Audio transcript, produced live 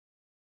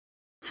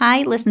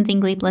Hi, Listen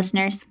Think Leap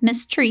listeners.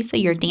 Miss Teresa,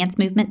 your dance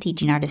movement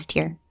teaching artist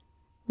here.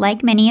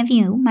 Like many of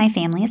you, my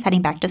family is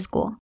heading back to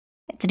school.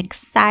 It's an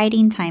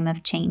exciting time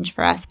of change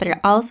for us, but it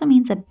also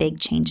means a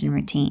big change in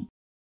routine.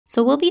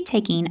 So we'll be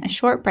taking a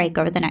short break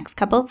over the next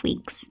couple of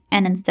weeks,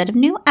 and instead of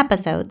new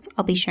episodes,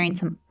 I'll be sharing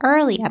some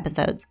early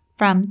episodes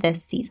from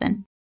this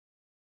season.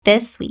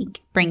 This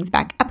week brings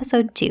back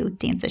episode 2,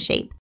 Dance a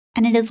Shape,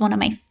 and it is one of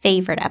my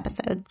favorite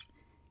episodes.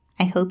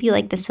 I hope you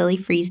like the silly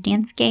freeze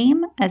dance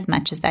game as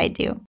much as I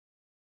do.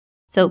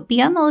 So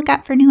be on the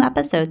lookout for new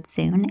episodes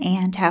soon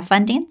and have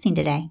fun dancing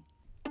today.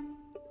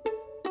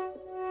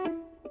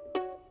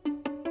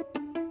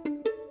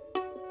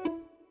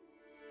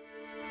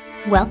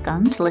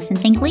 Welcome to Listen,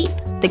 Think, Leap,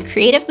 the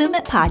creative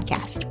movement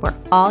podcast where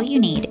all you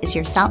need is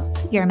yourself,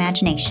 your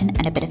imagination,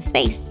 and a bit of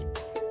space.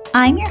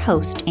 I'm your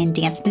host and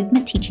dance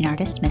movement teaching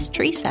artist, Miss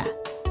Teresa.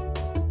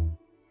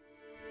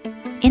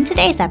 In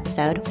today's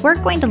episode,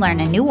 we're going to learn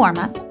a new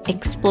warm-up,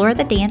 explore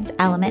the dance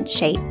element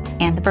shape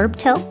and the verb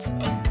tilt,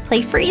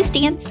 play freeze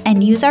dance,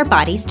 and use our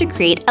bodies to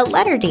create a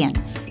letter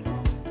dance.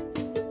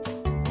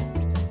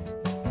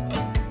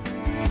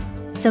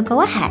 So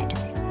go ahead,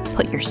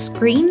 put your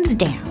screens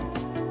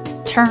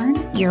down,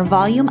 turn your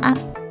volume up,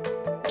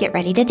 get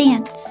ready to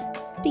dance,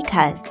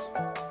 because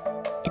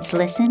it's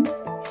Listen,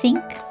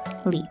 Think,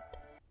 Leap.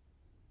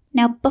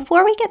 Now,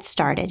 before we get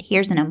started,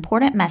 here's an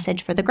important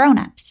message for the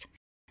grown-ups.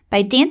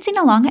 By dancing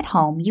along at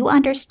home, you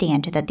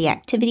understand that the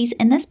activities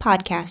in this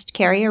podcast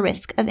carry a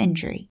risk of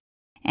injury.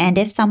 And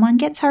if someone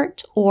gets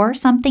hurt or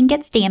something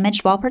gets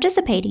damaged while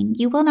participating,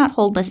 you will not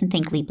hold Listen,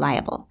 Think, Leap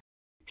liable.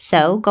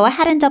 So go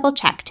ahead and double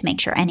check to make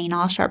sure any and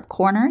all sharp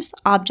corners,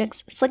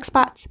 objects, slick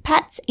spots,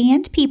 pets,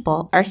 and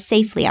people are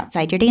safely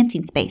outside your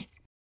dancing space.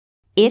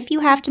 If you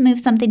have to move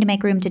something to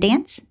make room to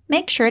dance,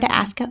 make sure to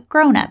ask a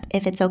grown-up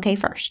if it's okay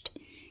first.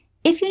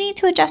 If you need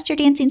to adjust your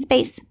dancing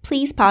space,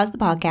 please pause the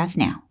podcast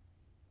now.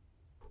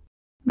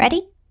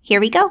 Ready? Here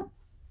we go.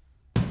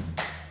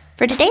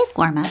 For today's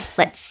warm-up,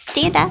 let's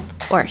stand up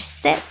or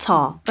sit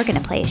tall. We're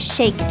going to play a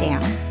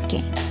shakedown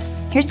game.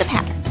 Here's the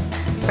pattern.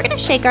 We're going to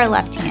shake our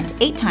left hand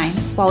 8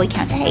 times while we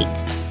count to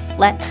 8.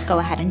 Let's go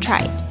ahead and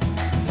try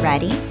it.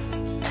 Ready?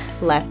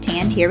 Left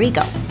hand, here we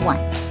go.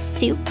 1,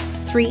 2,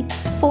 3,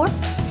 4,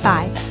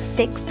 5,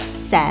 6,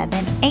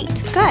 7, 8.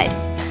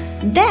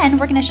 Good. Then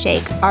we're going to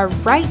shake our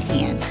right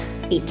hand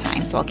 8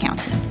 times while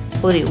counting.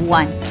 We'll do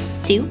 1,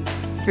 2,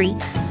 3,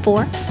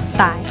 4,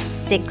 5,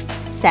 6,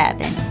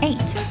 7, 8.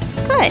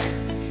 Good.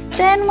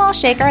 Then we'll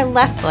shake our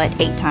left foot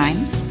 8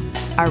 times,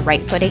 our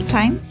right foot 8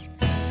 times,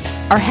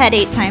 our head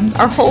 8 times,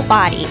 our whole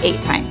body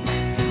 8 times,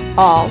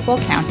 all while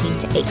counting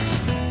to 8.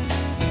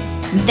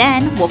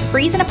 Then we'll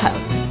freeze in a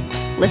pose.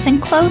 Listen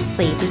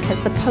closely because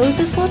the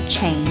poses will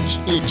change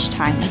each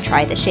time we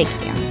try the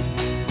shakedown.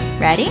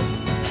 Ready?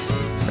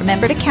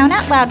 Remember to count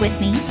out loud with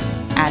me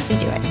as we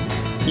do it.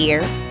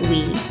 Here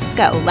we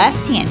go.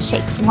 Left hand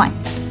shakes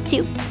 1,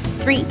 2,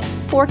 3,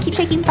 4. Keep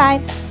shaking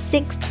 5,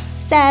 6,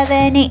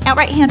 7, 8. Now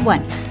right hand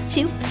 1,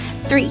 2,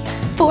 3,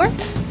 4,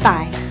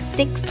 5,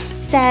 6,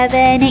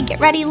 7, 8. Get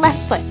ready.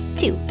 Left foot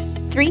 2,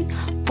 3,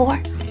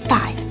 4,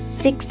 5,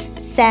 6,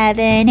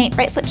 7, 8.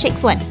 Right foot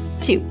shakes 1,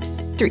 2,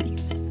 3,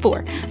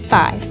 4,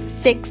 5,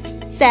 6,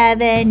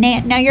 7,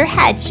 8. Now your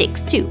head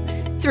shakes 2,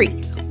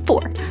 3,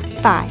 4,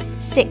 5,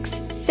 6,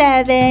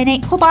 7,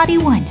 8. Whole body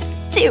 1,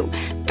 2,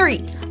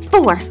 3,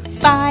 4,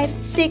 5,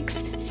 6,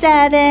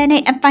 7,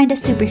 8. And find a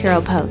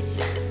superhero pose.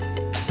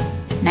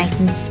 Nice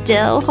and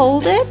still,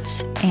 hold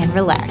it, and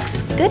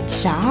relax. Good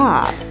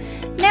job.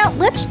 Now,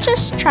 let's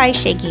just try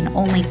shaking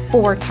only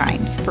 4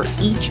 times for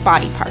each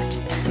body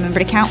part. Remember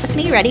to count with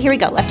me. Ready? Here we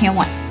go. Left hand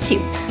 1, 2,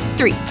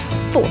 3,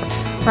 4.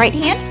 Right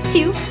hand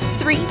 2,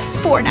 3,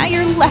 4. Now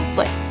your left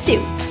foot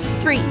 2,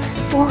 3,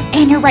 4.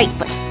 And your right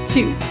foot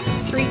 2,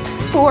 3,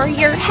 4.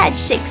 Your head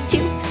shakes 2,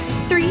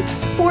 3,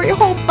 4. Your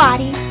whole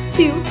body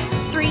 2,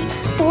 3,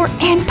 4.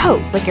 And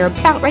pose like you're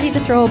about ready to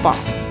throw a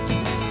ball.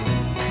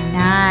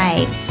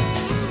 Nice.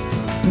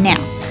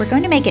 Now, we're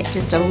going to make it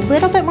just a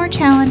little bit more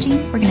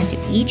challenging. We're going to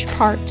do each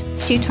part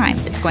 2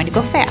 times. It's going to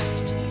go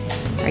fast.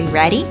 Are you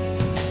ready?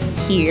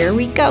 Here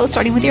we go.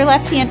 Starting with your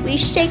left hand, we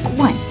shake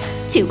 1,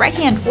 2. Right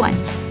hand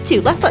 1,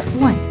 2. Left foot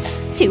 1,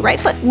 2. Right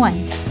foot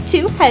 1,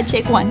 2. Head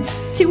shake 1,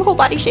 2. Whole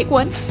body shake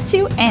 1,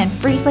 2. And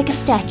freeze like a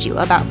statue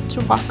about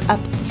to walk up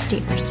the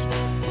stairs.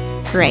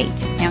 Great.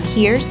 Now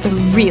here's the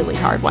really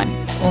hard one.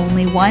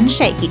 Only 1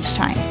 shake each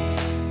time.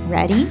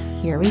 Ready?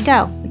 Here we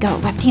go. Go.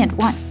 Left hand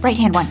 1, right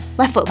hand 1,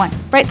 left foot 1,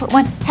 right foot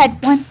 1,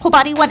 head 1, whole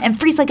body 1, and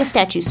freeze like a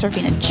statue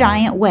surfing a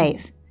giant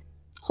wave.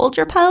 Hold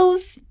your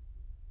pose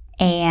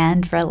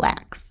and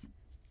relax.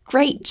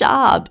 Great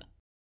job.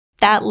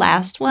 That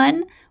last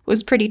one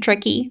was pretty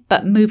tricky,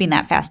 but moving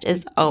that fast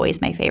is always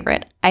my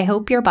favorite. I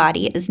hope your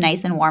body is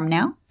nice and warm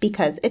now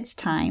because it's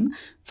time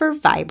for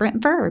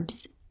vibrant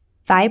verbs.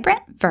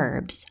 Vibrant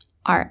verbs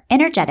are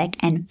energetic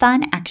and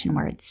fun action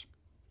words.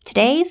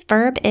 Today's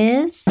verb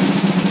is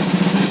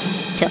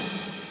tilt.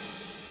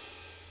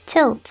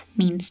 Tilt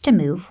means to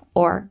move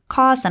or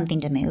cause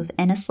something to move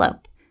in a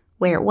slope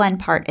where one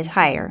part is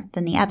higher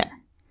than the other.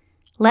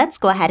 Let's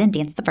go ahead and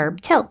dance the verb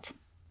tilt.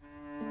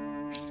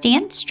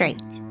 Stand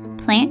straight.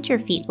 Plant your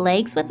feet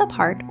legs width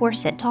apart or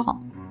sit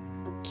tall.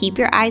 Keep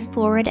your eyes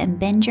forward and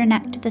bend your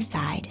neck to the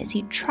side as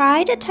you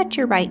try to touch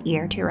your right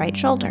ear to your right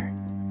shoulder.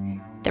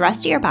 The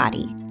rest of your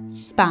body,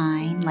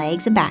 spine,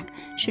 legs, and back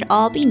should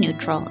all be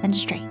neutral and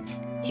straight.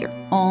 You're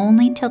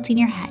only tilting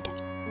your head.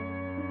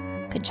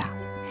 Good job.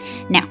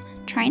 Now,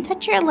 try and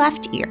touch your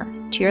left ear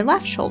to your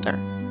left shoulder.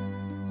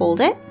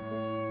 Hold it.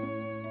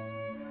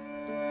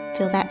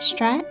 Feel that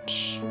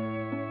stretch.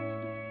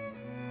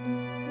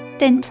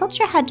 Then tilt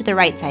your head to the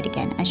right side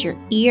again as your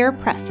ear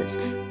presses,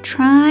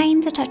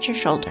 trying to touch your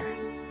shoulder.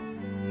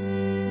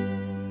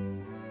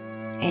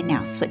 And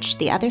now switch to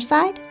the other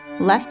side,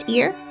 left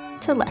ear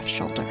to left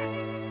shoulder.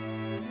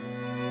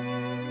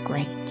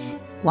 Great.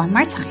 One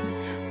more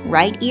time.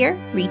 Right ear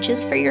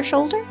reaches for your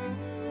shoulder,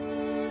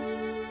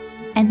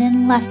 and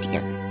then left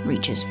ear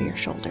reaches for your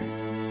shoulder.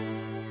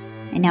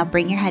 And now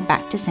bring your head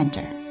back to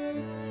center.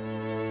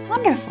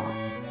 Wonderful.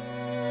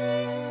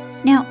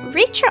 Now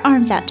reach your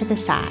arms out to the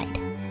side,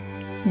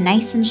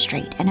 nice and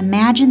straight, and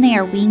imagine they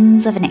are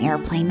wings of an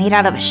airplane made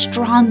out of a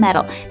strong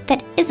metal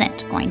that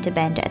isn't going to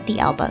bend at the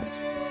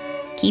elbows.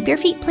 Keep your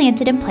feet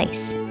planted in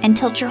place and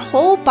tilt your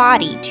whole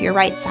body to your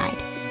right side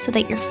so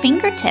that your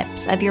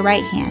fingertips of your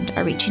right hand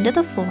are reaching to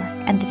the floor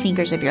and the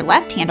fingers of your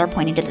left hand are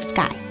pointing to the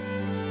sky.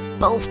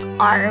 Both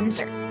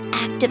arms are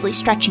actively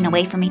stretching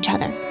away from each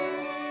other.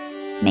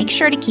 Make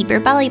sure to keep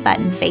your belly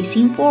button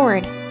facing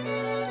forward.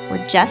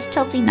 We're just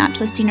tilting, not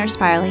twisting or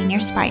spiraling your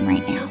spine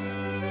right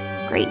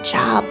now. Great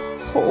job.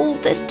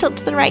 Hold this tilt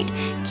to the right.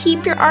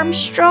 Keep your arms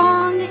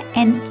strong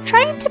and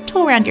try and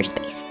tiptoe around your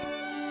space.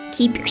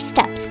 Keep your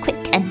steps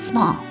quick and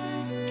small.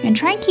 And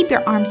try and keep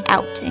your arms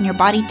out and your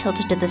body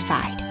tilted to the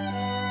side.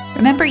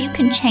 Remember, you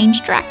can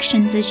change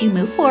directions as you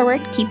move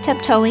forward. Keep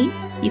tiptoeing.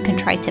 You can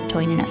try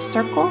tiptoeing in a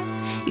circle.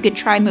 You could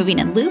try moving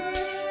in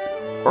loops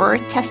or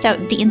test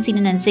out dancing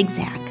in a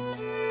zigzag.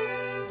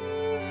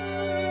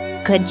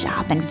 Good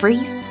job, and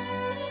freeze.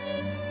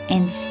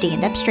 And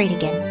stand up straight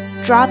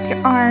again. Drop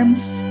your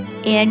arms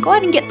and go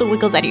ahead and get the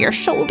wiggles out of your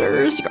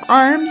shoulders, your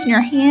arms, and your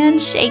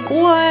hands. Shake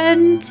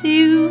 1,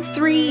 2,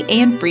 3,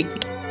 and freeze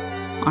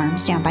again.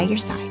 Arms down by your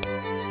side.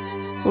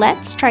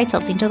 Let's try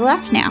tilting to the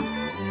left now.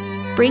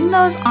 Bring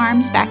those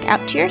arms back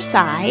out to your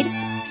side,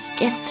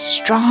 stiff,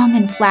 strong,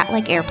 and flat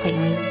like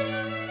airplane wings.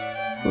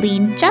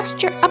 Lean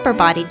just your upper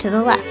body to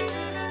the left,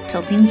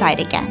 tilting side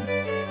again.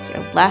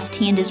 Your left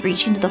hand is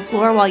reaching to the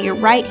floor while your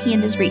right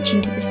hand is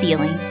reaching to the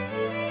ceiling.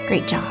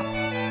 Great job.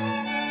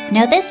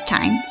 Now this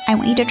time, I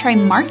want you to try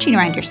marching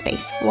around your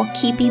space while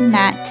keeping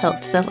that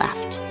tilt to the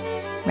left.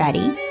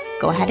 Ready?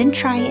 Go ahead and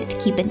try it to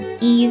keep an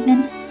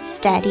even,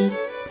 steady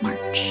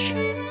march.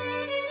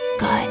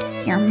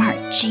 Good. You're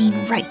marching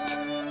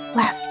right,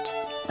 left,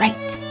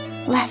 right,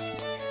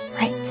 left,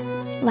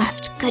 right,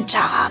 left. Good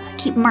job.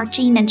 Keep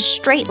marching in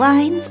straight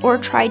lines or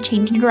try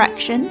changing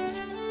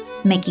directions,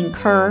 making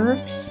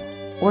curves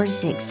or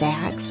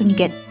zigzags when you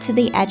get to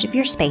the edge of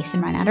your space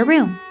and run out of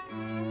room.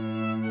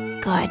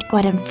 Good. Go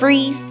ahead and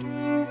freeze.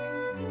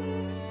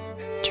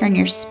 Turn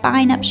your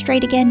spine up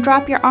straight again.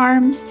 Drop your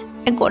arms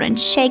and go ahead and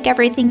shake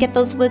everything. Get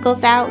those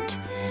wiggles out.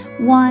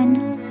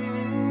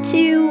 1,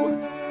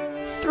 2,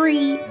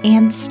 3,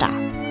 and stop.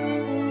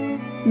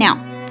 Now,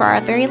 for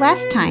our very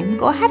last time,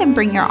 go ahead and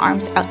bring your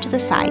arms out to the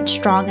side,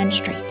 strong and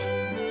straight.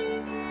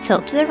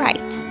 Tilt to the right.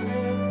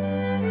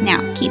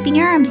 Now, keeping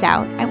your arms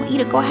out, I want you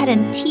to go ahead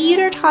and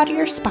teeter-totter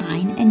your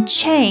spine and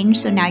change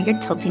so now you're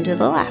tilting to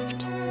the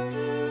left.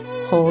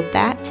 Hold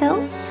that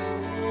tilt.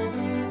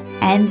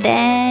 And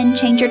then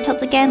change your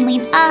tilt again.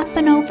 Lean up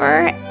and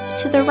over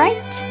to the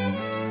right.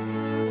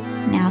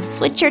 Now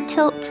switch your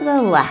tilt to the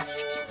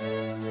left.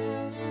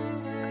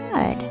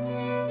 Good.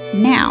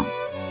 Now,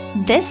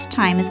 this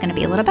time is going to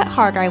be a little bit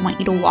harder. I want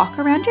you to walk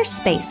around your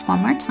space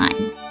one more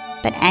time.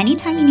 But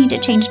anytime you need to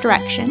change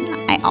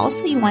direction, I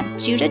also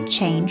want you to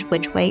change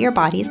which way your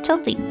body is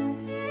tilting.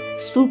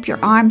 Swoop your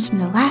arms from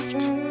the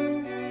left.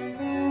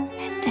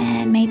 And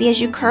then maybe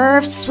as you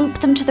curve, swoop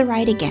them to the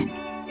right again.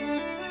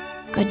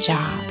 Good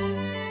job.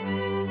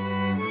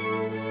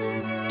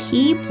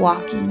 Keep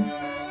walking,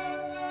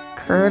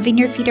 curving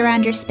your feet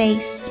around your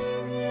space,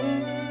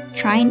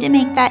 trying to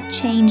make that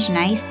change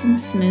nice and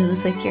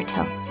smooth with your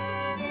tilt.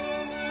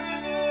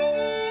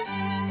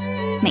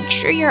 Make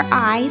sure your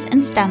eyes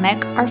and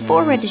stomach are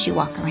forward as you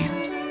walk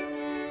around.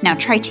 Now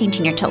try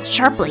changing your tilt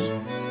sharply.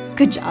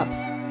 Good job.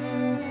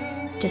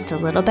 Just a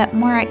little bit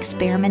more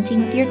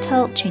experimenting with your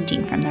tilt,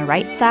 changing from the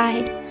right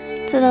side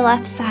to the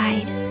left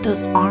side.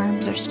 Those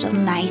arms are still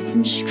nice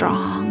and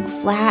strong,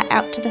 flat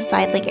out to the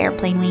side like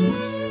airplane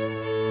wings.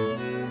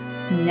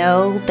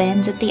 No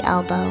bends at the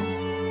elbow.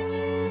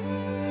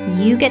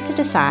 You get to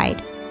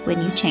decide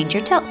when you change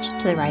your tilt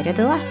to the right or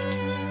the left.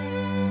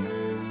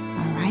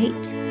 All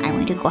right, I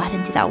want you to go ahead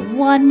and do that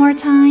one more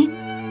time.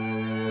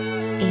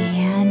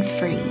 And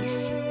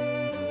freeze.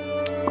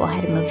 Go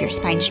ahead and move your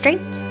spine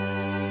straight.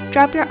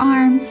 Drop your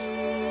arms.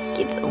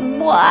 Give them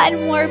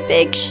one more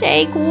big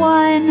shake.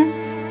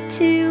 1,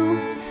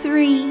 2,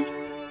 3,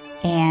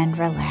 and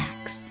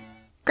relax.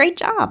 Great. Great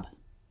job!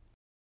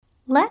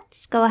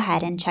 Let's go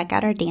ahead and check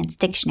out our dance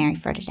dictionary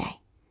for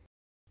today.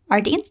 Our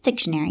dance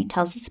dictionary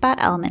tells us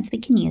about elements we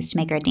can use to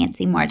make our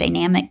dancing more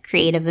dynamic,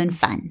 creative, and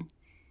fun.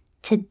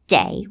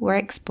 Today, we're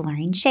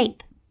exploring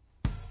shape.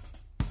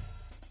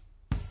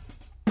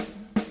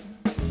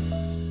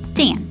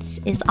 Dance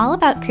is all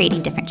about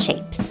creating different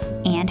shapes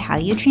and how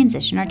you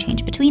transition or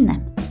change between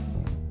them.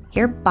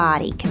 Your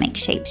body can make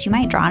shapes you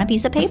might draw on a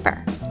piece of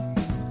paper.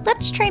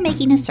 Let's try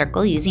making a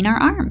circle using our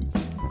arms.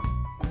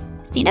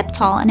 Stand up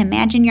tall and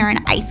imagine you're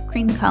an ice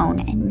cream cone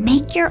and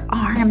make your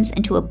arms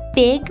into a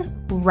big,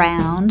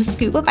 round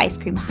scoop of ice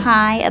cream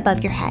high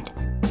above your head.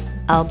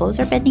 Elbows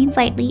are bending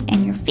slightly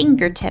and your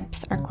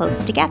fingertips are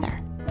close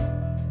together.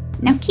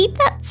 Now keep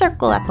that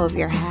circle up over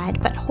your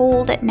head, but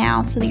hold it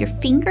now so that your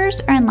fingers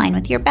are in line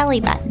with your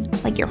belly button,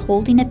 like you're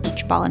holding a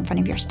beach ball in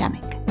front of your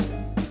stomach.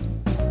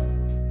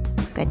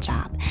 Good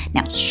job.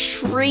 Now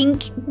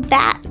shrink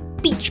that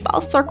beach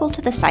ball circle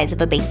to the size of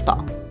a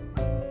baseball.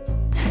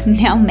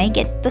 Now make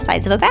it the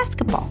size of a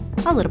basketball,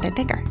 a little bit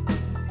bigger.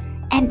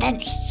 And then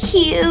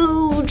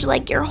huge,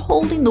 like you're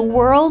holding the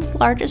world's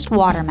largest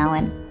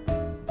watermelon.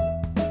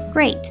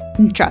 Great.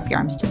 Drop your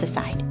arms to the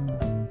side.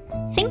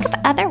 Think of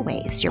other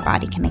ways your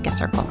body can make a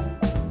circle.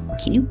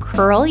 Can you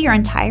curl your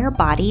entire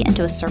body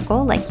into a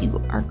circle like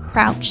you are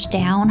crouched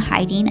down,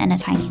 hiding in a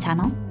tiny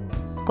tunnel?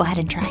 Go ahead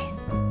and try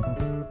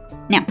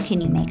it. Now, can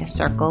you make a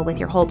circle with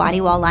your whole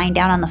body while lying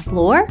down on the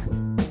floor?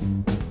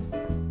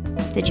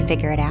 Did you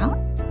figure it out?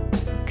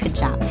 Good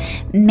job.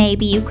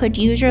 Maybe you could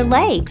use your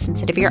legs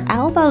instead of your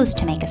elbows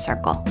to make a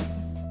circle.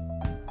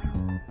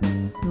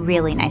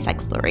 Really nice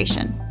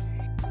exploration.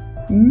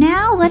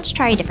 Now let's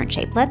try a different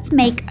shape. Let's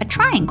make a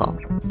triangle,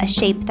 a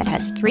shape that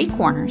has 3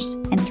 corners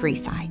and 3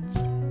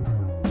 sides.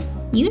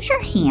 Use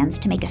your hands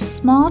to make a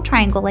small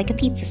triangle like a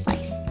pizza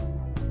slice.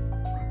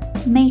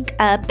 Make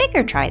a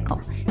bigger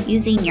triangle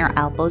using your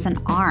elbows and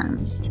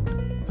arms,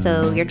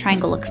 so your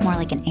triangle looks more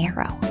like an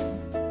arrow.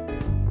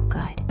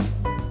 Good.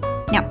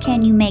 Now,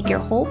 can you make your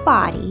whole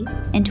body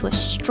into a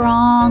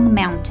strong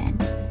mountain?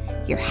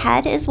 Your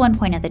head is one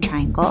point of the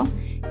triangle,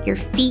 your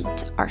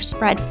feet are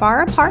spread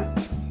far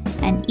apart,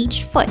 and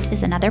each foot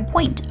is another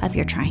point of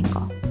your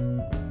triangle.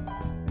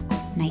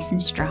 Nice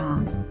and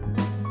strong.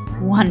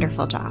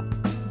 Wonderful job.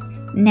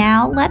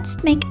 Now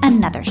let's make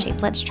another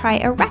shape. Let's try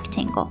a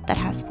rectangle that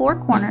has 4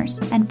 corners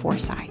and 4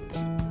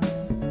 sides.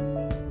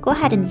 Go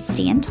ahead and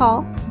stand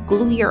tall,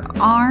 glue your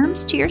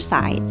arms to your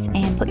sides,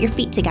 and put your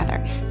feet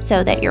together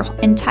so that your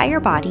entire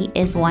body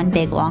is one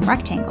big long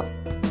rectangle.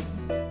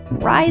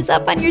 Rise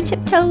up on your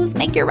tiptoes,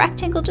 make your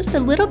rectangle just a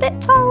little bit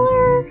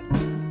taller.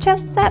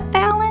 Just that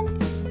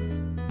balance.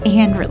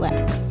 And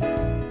relax.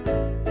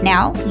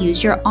 Now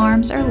use your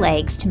arms or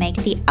legs to make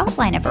the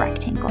outline of a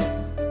rectangle.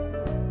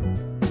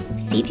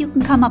 See if you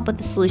can come up with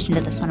a solution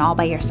to this one all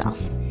by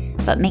yourself,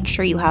 but make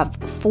sure you have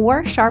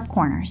 4 sharp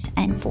corners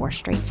and 4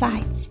 straight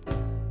sides.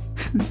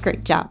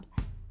 Great job.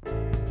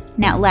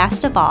 Now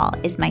last of all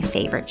is my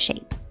favorite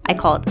shape. I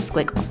call it the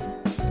squiggle.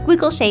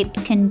 Squiggle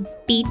shapes can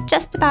be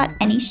just about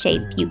any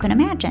shape you can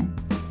imagine.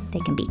 They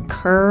can be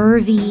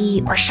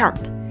curvy or sharp,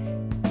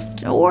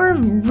 or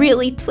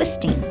really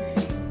twisting.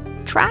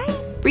 Try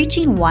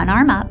reaching one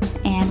arm up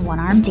and one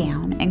arm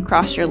down and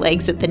cross your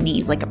legs at the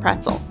knees like a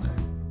pretzel.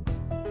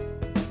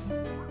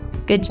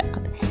 Good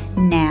job.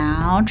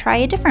 Now try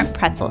a different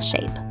pretzel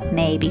shape.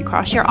 Maybe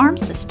cross your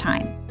arms this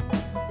time.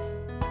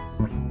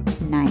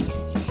 Nice.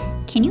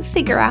 Can you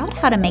figure out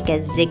how to make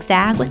a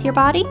zigzag with your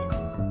body?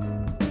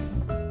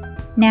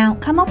 Now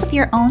come up with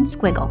your own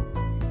squiggle.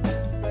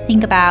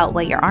 Think about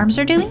what your arms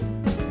are doing,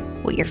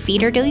 what your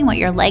feet are doing, what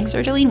your legs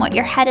are doing, what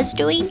your head is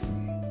doing.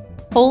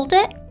 Hold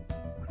it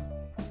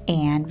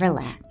and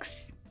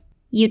relax.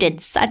 You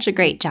did such a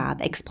great job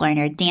exploring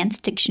our dance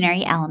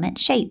dictionary element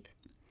shape.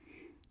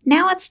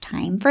 Now it's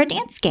time for a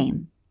dance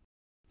game.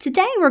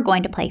 Today we're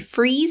going to play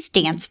Freeze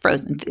Dance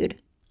Frozen Food.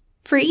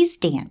 Freeze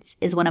Dance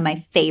is one of my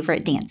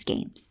favorite dance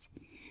games.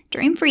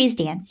 During Freeze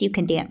Dance, you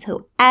can dance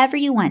however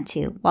you want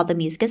to while the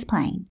music is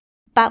playing.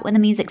 But when the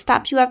music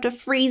stops, you have to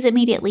freeze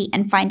immediately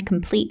and find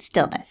complete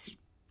stillness.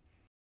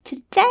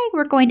 Today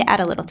we're going to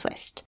add a little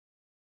twist.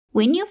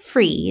 When you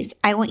freeze,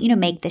 I want you to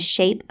make the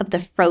shape of the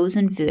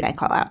frozen food I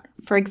call out.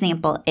 For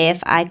example,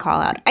 if I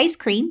call out ice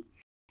cream,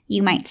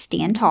 you might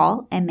stand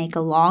tall and make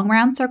a long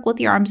round circle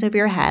with your arms over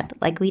your head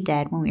like we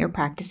did when we were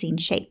practicing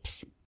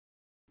shapes.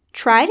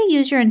 Try to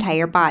use your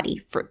entire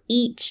body for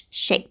each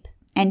shape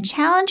and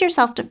challenge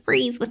yourself to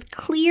freeze with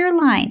clear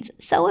lines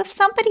so if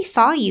somebody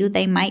saw you,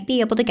 they might be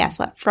able to guess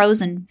what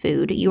frozen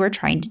food you are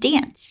trying to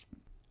dance.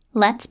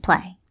 Let's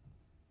play.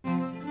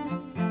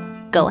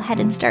 Go ahead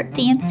and start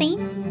dancing.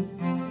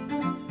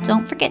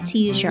 Don't forget to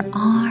use your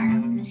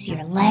arms,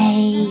 your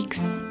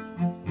legs.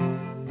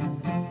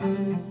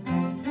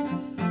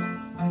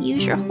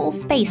 Use your whole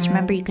space.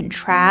 Remember, you can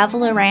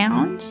travel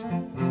around,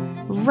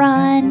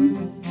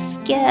 run,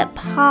 skip,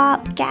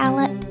 hop,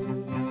 gallop.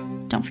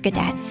 Don't forget to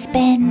add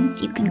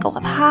spins. You can go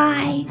up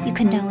high. You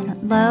can down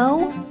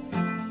low.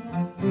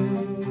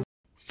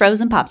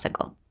 Frozen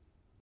popsicle.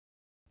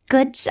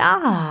 Good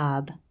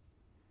job.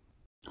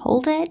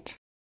 Hold it.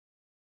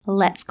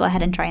 Let's go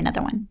ahead and try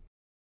another one.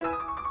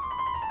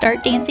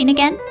 Start dancing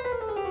again.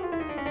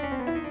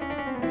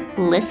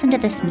 Listen to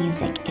this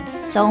music. It's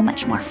so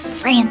much more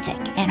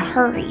frantic and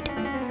hurried.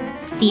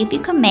 See if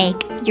you can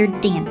make your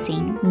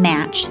dancing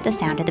match the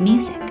sound of the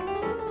music.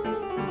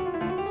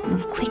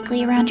 Move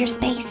quickly around your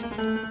space.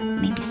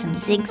 Maybe some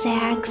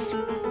zigzags.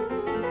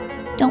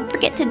 Don't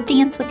forget to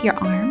dance with your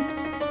arms.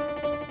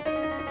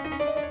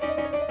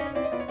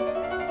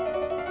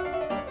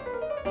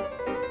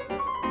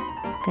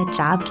 Good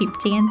job, keep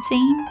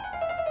dancing.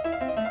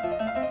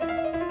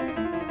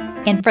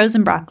 And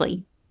frozen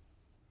broccoli.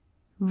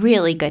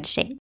 Really good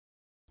shape.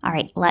 All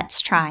right,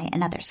 let's try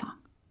another song.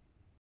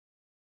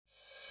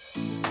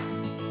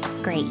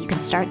 Great, you can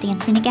start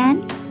dancing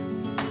again.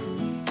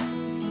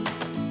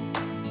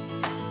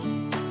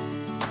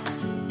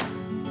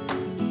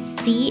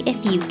 See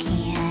if you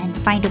can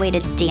find a way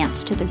to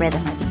dance to the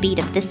rhythm or the beat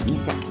of this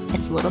music.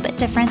 It's a little bit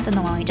different than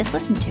the one we just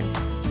listened to.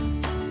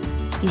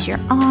 Use your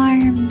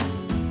arms.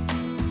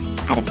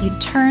 Add a few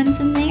turns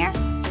in there.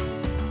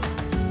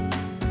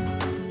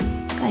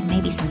 Good,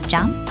 maybe some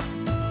jumps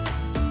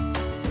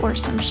or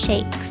some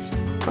shakes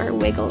or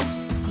wiggles.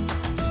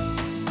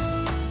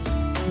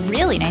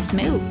 Really nice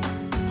move.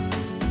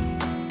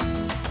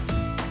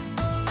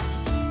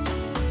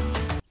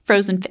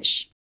 Frozen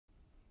fish.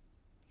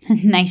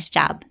 Nice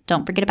job.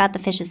 Don't forget about the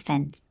fish's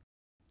fins.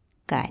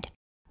 Good.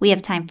 We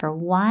have time for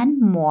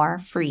one more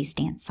freeze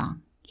dance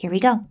song. Here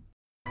we go.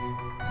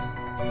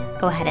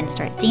 Go ahead and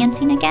start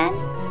dancing again.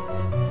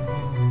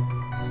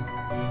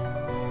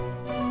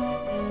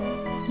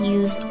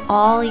 Use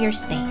all your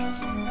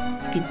space.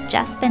 If you've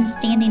just been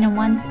standing in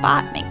one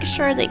spot, make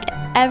sure to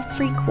get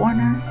every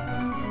corner.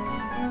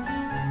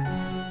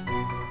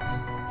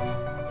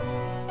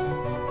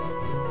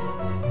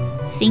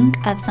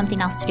 Think of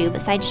something else to do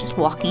besides just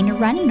walking or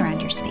running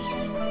around your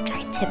space.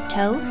 Try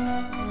tiptoes,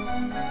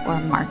 or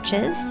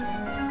marches,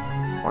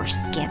 or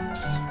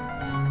skips.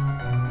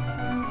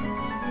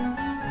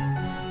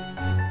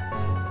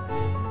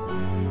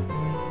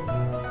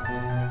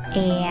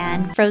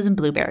 And frozen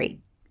blueberry.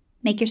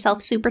 Make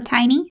yourself super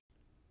tiny.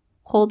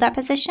 Hold that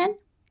position.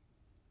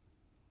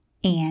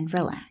 And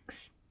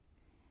relax.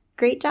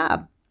 Great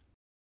job.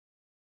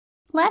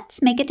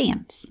 Let's make a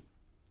dance.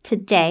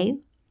 Today,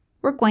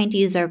 we're going to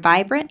use our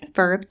vibrant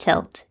verb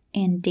tilt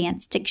and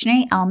dance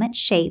dictionary element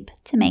shape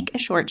to make a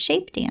short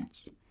shape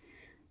dance.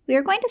 We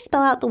are going to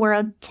spell out the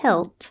word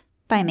tilt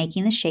by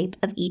making the shape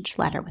of each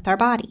letter with our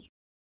body.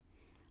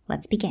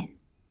 Let's begin.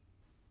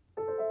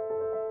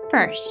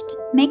 First,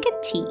 make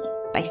a T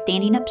by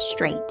standing up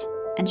straight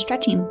and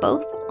stretching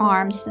both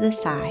arms to the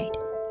side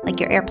like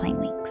your airplane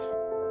wings.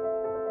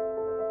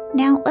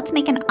 Now let's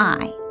make an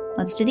I.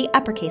 Let's do the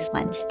uppercase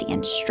one.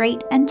 Stand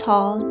straight and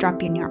tall,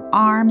 dropping your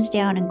arms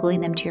down and gluing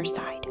them to your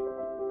side.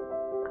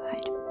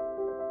 Good.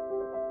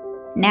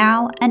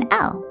 Now an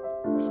L.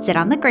 Sit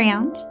on the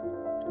ground.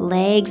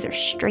 Legs are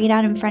straight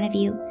out in front of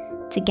you,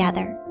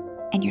 together,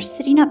 and you're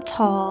sitting up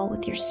tall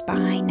with your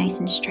spine nice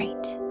and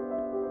straight.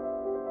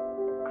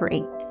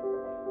 Great.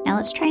 Now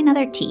let's try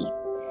another T.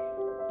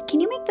 Can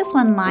you make this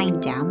one lying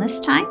down this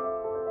time?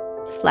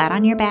 Flat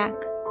on your back,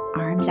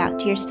 arms out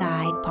to your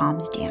side,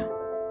 palms down.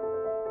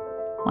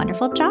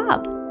 Wonderful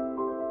job.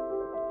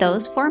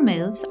 Those 4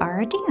 moves are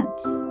our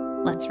dance.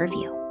 Let's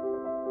review.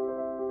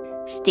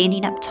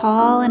 Standing up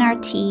tall in our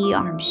T,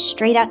 arms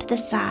straight out to the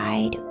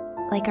side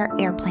like our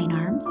airplane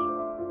arms.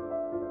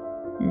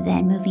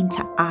 Then moving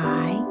to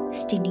I,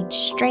 standing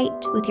straight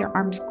with your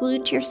arms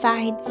glued to your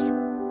sides.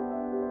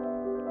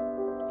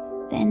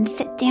 Then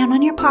sit down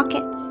on your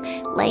pockets.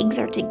 Legs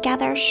are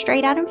together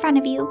straight out in front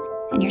of you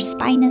and your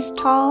spine is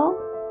tall.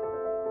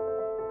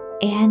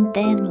 And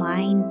then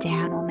lying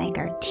down will make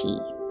our T.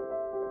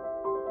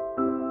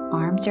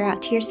 Arms are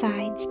out to your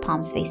sides,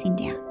 palms facing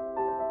down.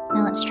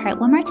 Now let's try it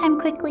one more time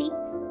quickly,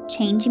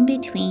 changing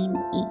between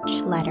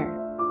each letter.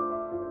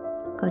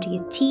 Go to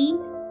your T,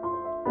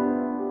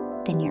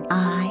 then your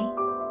I,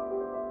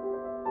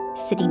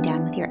 sitting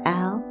down with your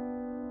L,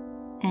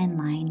 and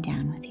lying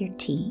down with your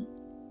T.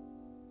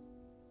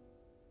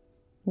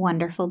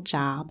 Wonderful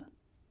job.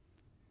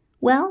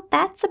 Well,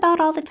 that's about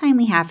all the time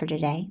we have for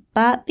today,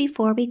 but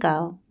before we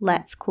go,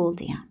 let's cool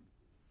down.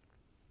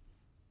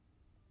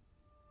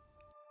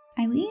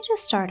 I want you to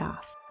start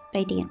off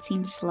by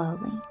dancing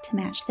slowly to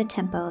match the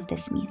tempo of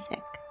this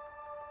music.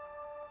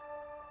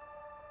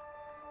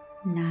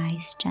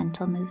 Nice,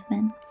 gentle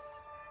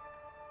movements,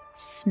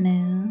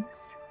 smooth,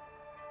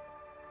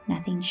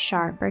 nothing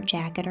sharp or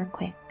jagged or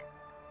quick.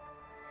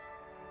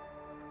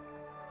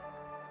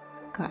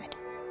 Good.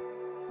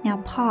 Now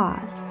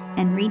pause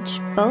and reach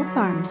both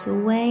arms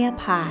way up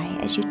high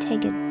as you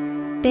take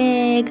a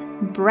big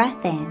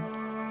breath in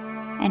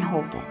and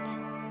hold it.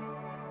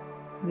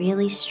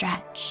 Really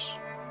stretch.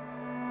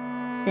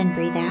 Then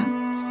breathe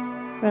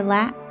out,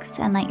 relax,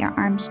 and let your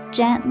arms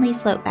gently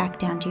float back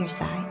down to your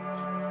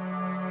sides.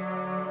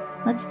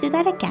 Let's do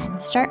that again.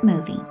 Start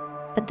moving,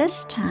 but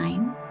this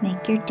time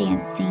make your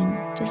dancing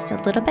just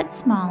a little bit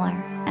smaller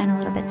and a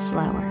little bit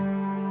slower.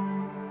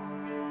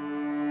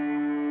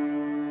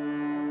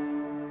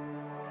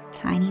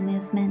 Tiny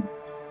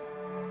movements,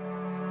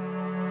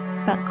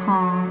 but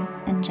calm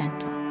and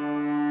gentle.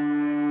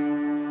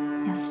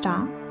 Now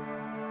stop.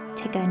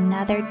 Take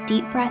another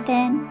deep breath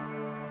in.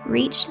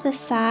 Reach to the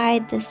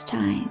side this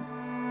time.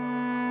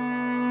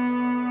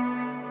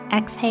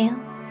 Exhale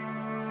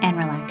and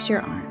relax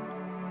your arms.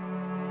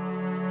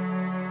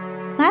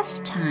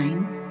 Last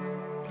time,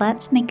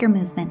 let's make your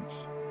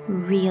movements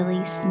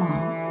really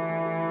small.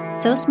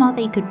 So small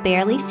that you could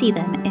barely see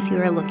them if you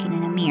were looking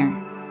in a mirror.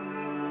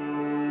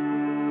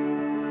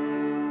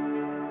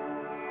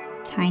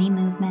 Tiny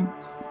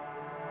movements.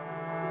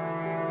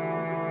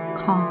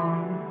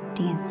 Calm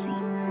dancing.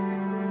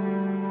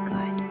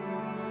 Good.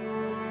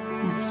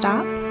 Now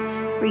stop.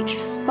 Reach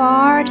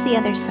far to the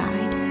other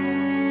side.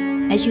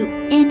 As you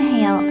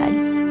inhale a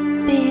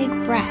big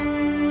breath.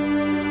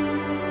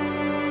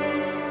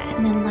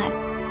 And then let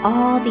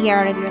all the air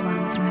out of your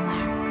lungs and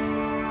relax.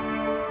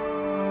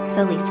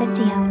 Slowly sit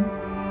down.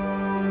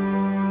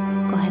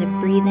 Go ahead and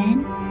breathe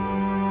in.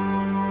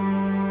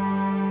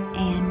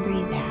 And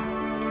breathe out.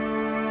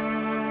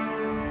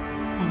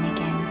 And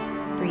again,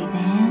 breathe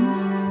in.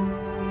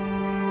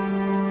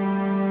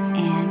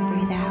 And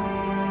breathe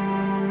out.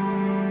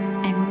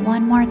 And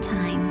one more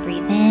time,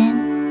 breathe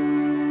in.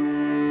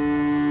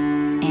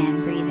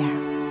 And breathe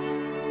out.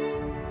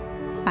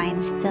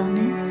 Find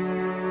stillness.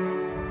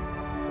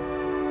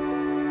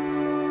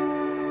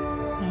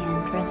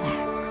 And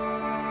relax.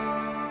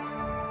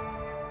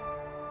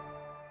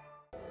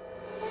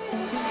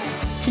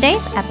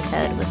 Today's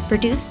episode was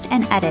produced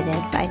and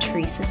edited by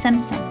Teresa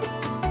Simpson.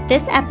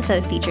 This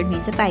episode featured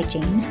music by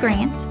James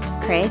Grant,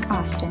 Craig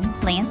Austin,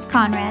 Lance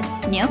Conrad,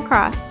 Neil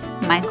Cross,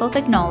 Michael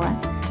Vignola,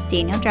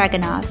 Daniel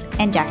Dragunov,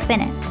 and Jack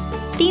Bennett.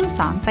 Theme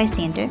song by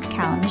Sandra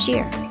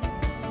Calamagier.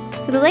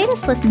 For the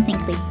latest Listen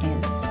Think Leap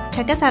news,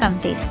 check us out on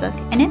Facebook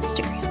and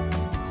Instagram.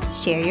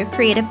 Share your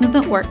creative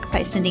movement work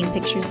by sending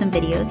pictures and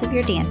videos of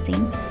your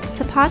dancing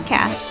to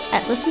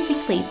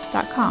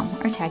podcast@listenthinkleap.com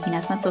or tagging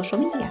us on social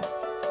media.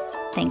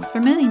 Thanks for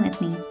moving with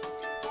me.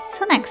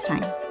 Till next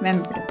time,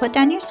 remember to put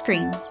down your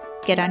screens,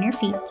 get on your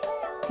feet,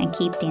 and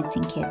keep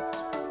dancing,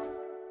 kids.